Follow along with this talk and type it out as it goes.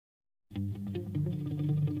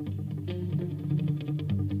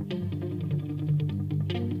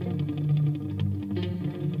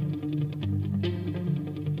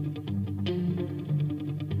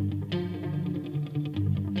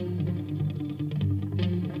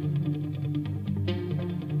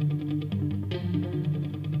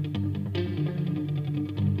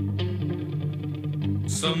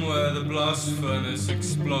Somewhere the blast furnace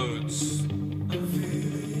explodes.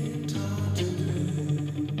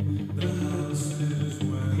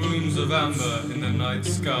 Plumes of amber in the night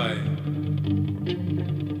sky.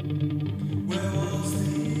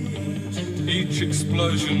 Each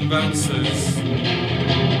explosion bounces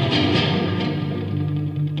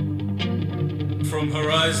from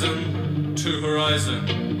horizon to horizon.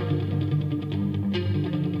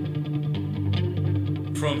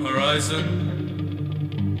 From horizon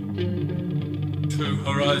to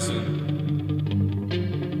horizon.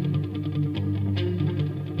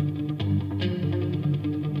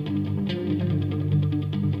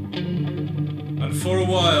 And for a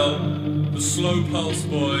while, the slow pulse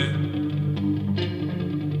boy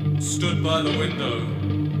stood by the window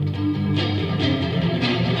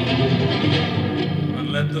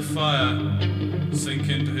and let the fire sink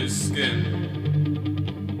into his skin.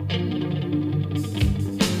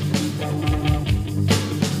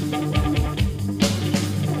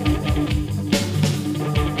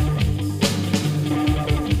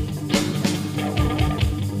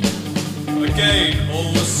 Again,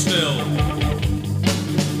 all was still,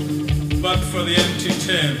 but for the empty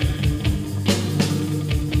tin,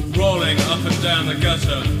 rolling up and down the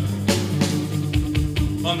gutter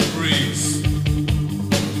on the breeze.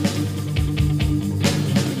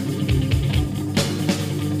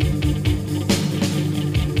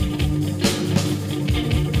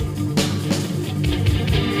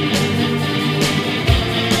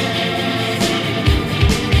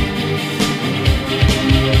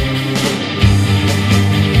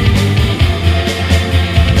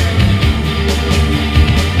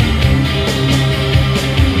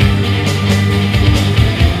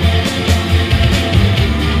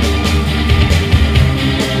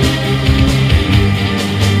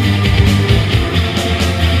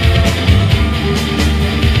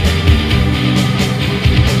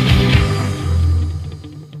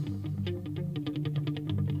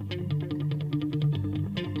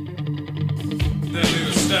 Then we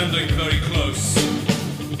were standing very close.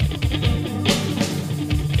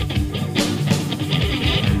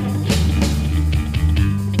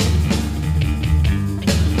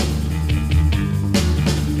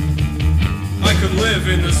 I could live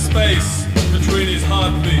in the space between his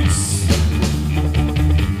heartbeats.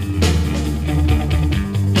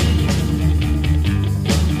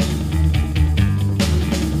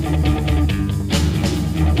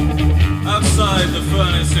 Outside, the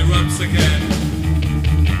furnace erupts again.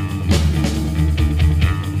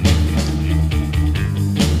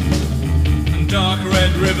 And dark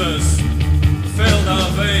red rivers filled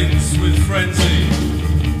our veins with frenzy.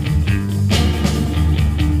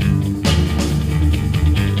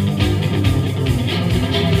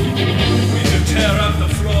 We could tear up the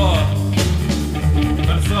floor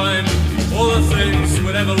and find all the things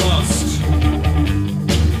we'd ever lost.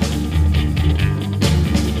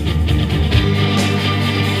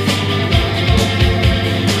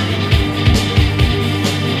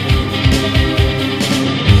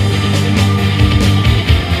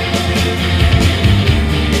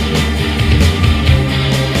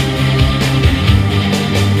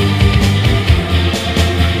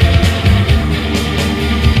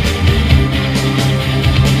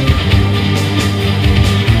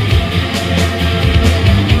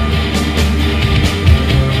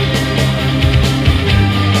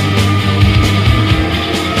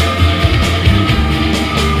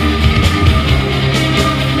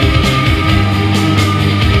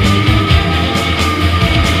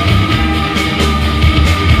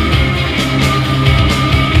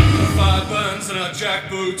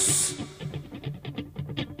 Jackboots.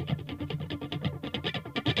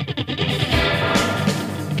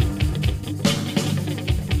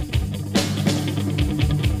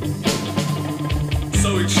 So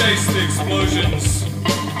we chased the explosions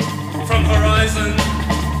from horizon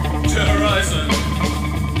to horizon.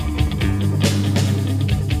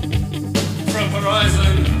 From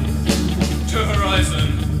horizon to horizon.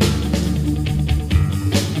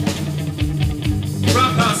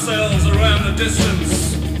 Wrap ourselves around the distance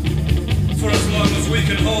for as long as we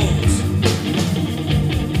can hold.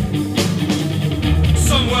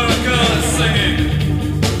 Somewhere a girl is singing.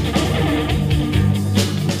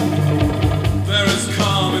 There is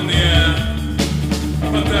calm in the air,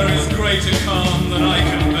 but there is greater calm than I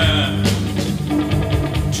can bear.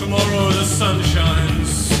 Tomorrow the sun shines.